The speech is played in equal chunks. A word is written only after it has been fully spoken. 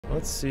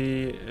Let's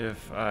see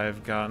if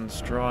I've gotten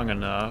strong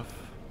enough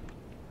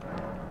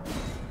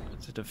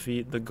to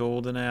defeat the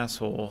golden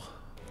asshole.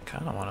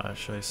 Kinda wanna,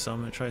 should I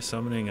try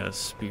summoning a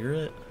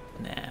spirit?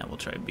 Nah, we'll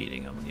try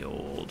beating him the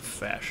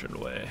old-fashioned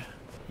way.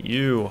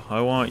 You,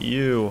 I want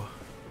you.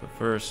 But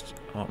first,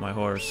 I want my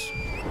horse.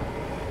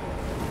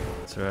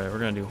 That's right, we're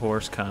gonna do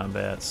horse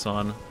combat,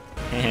 son.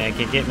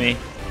 Can't get me.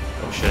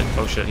 Oh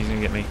shit, he's gonna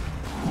get me.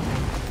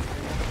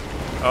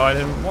 Oh, I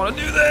didn't want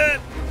to do that!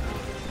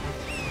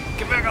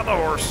 Get back on the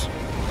horse.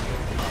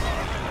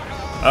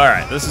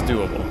 Alright, this is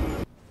doable.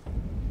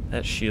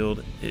 That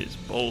shield is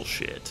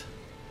bullshit.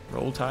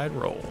 Roll Tide,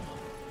 roll.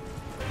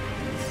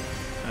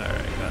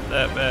 Alright, got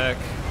that back.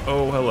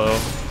 Oh, hello.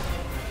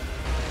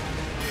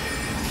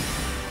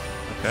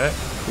 Okay,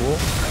 cool.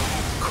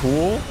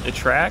 Cool, it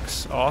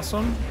tracks,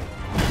 awesome.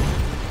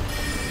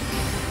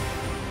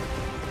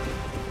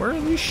 Where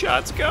are these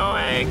shots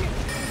going?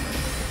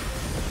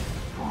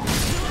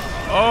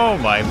 Oh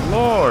my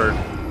lord!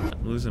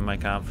 I'm losing my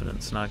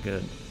confidence, not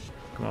good.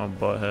 Come on,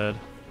 butthead.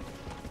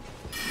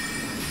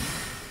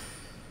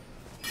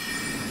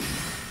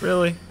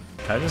 Really?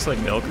 Can I just like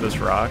milk this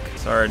rock?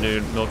 Sorry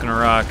dude, milking a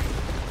rock.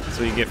 That's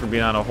what you get for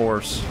being on a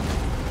horse.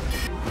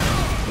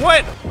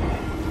 What?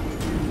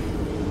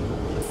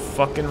 The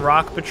fucking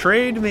rock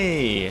betrayed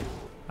me!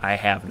 I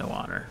have no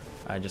honor.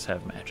 I just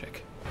have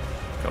magic.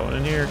 Going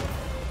in here.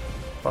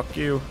 Fuck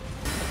you.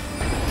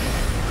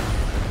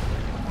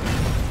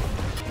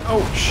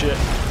 Oh shit.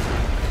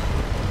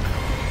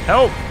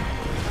 Help!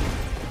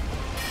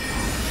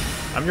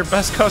 I'm your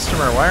best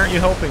customer, why aren't you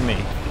helping me?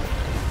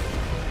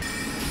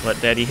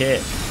 Let daddy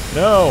hit.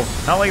 No,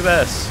 not like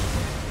this.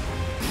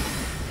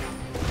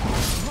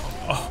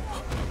 Oh.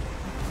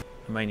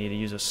 I might need to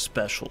use a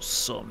special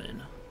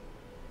summon.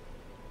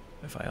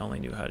 If I only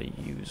knew how to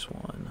use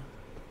one.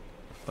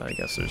 But I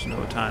guess there's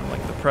no time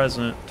like the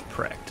present to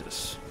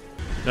practice.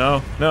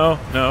 No, no,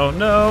 no,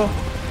 no!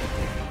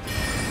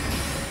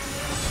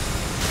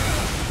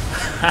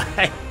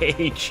 I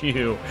hate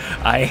you.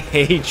 I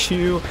hate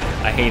you.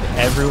 I hate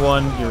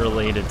everyone you're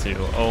related to.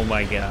 Oh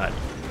my god.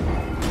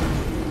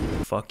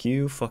 Fuck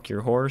you, fuck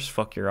your horse,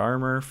 fuck your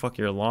armor, fuck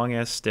your long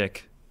ass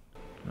stick.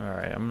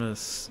 Alright, I'm gonna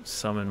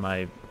summon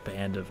my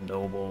band of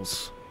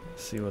nobles.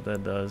 See what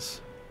that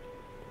does.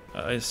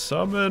 I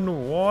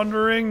summon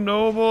wandering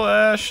noble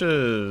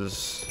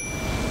ashes.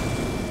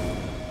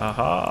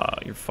 Aha,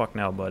 you're fucked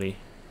now, buddy.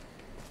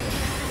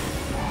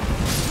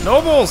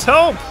 Nobles,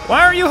 help!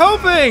 Why aren't you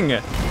helping?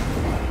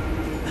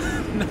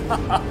 No.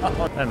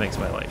 That makes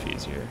my life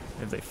easier.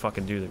 If they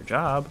fucking do their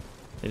job.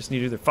 They just need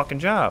to do their fucking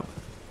job.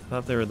 I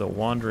thought they were the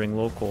wandering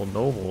local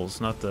nobles,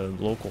 not the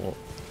local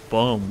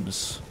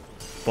bums.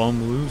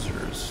 Bum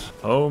losers.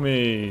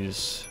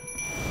 Homies.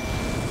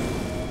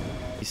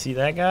 You see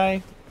that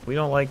guy? We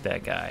don't like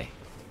that guy.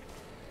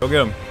 Go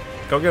get him.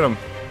 Go get him.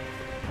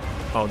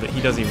 Oh,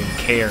 he doesn't even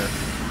care.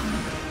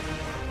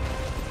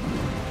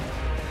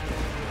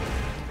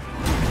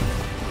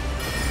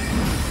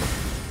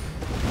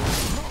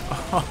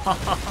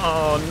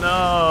 Oh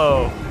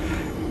no!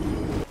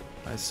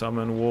 I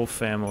summon wolf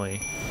family.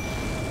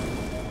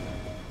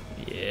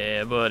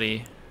 Yeah,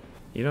 buddy.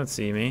 You don't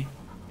see me.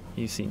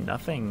 You see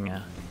nothing.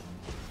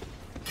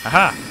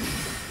 Aha!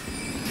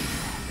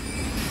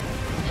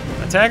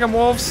 Attack him,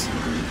 wolves!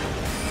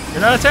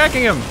 You're not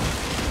attacking him!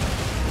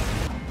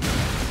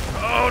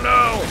 Oh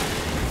no!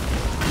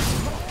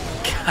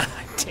 God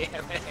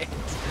damn it!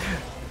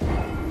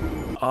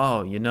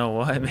 Oh, you know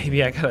what?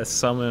 Maybe I gotta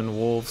summon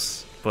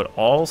wolves, but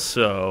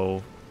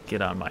also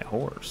get on my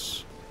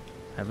horse.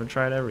 I haven't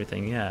tried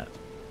everything yet.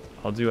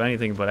 I'll do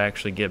anything but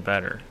actually get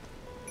better.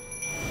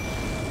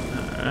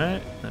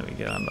 Alright, then we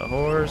get on the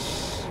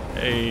horse.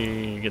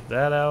 Hey, get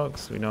that out,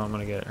 because we know I'm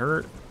gonna get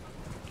hurt.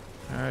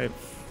 Alright,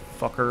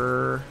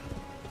 fucker.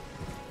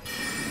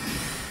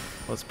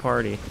 Let's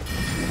party.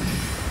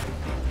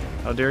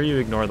 How dare you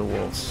ignore the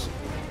wolves?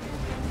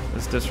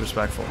 It's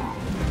disrespectful.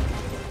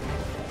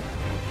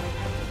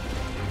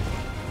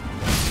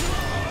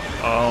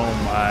 Oh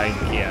my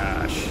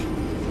gosh.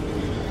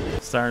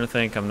 Starting to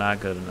think I'm not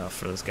good enough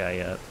for this guy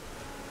yet.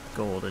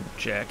 Golden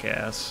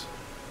jackass.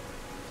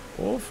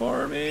 Wolf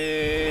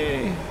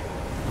army!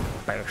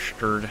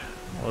 Bastard.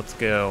 Let's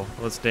go.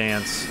 Let's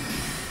dance.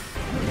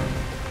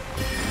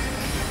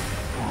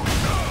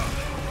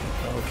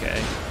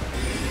 Okay.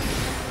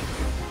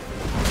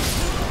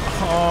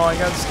 Oh, I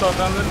got stuck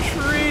on the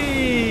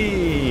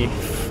tree!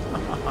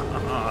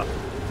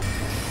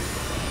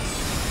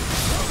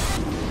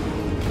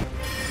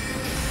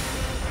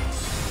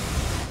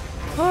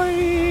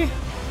 Hi!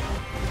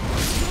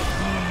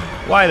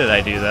 Why did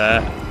I do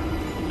that?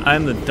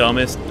 I'm the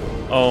dumbest.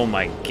 Oh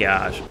my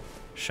gosh.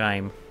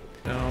 Shame.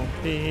 Don't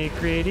be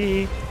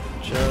greedy.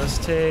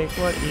 Just take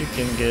what you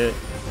can get.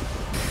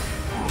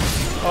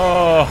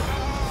 Oh!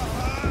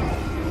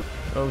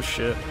 Oh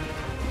shit.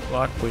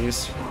 Block,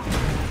 please.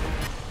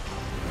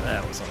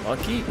 That was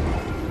unlucky.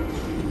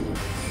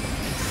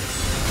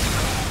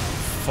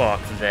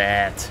 Fuck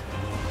that.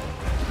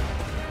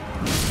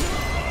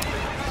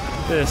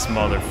 This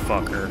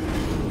motherfucker.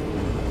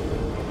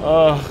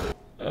 Oh.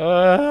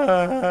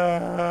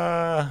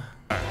 Alright.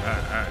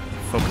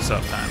 Focus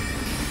up time.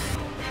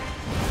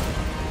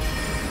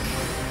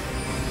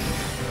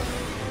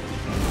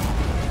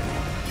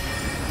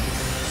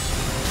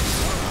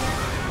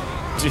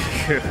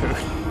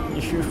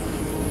 Dude, you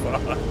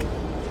fuck.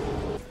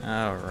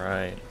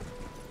 Alright.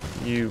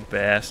 You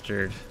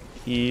bastard.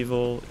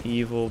 Evil,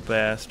 evil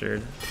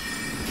bastard.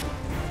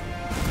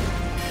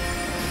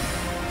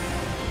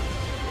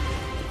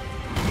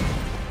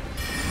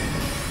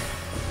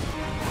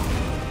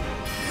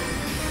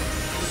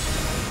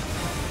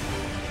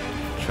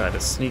 Try to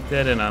sneak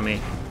that in on me.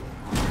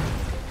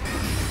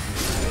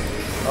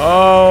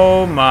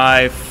 Oh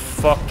my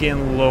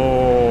fucking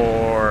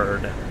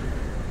lord.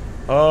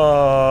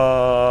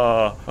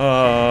 Oh.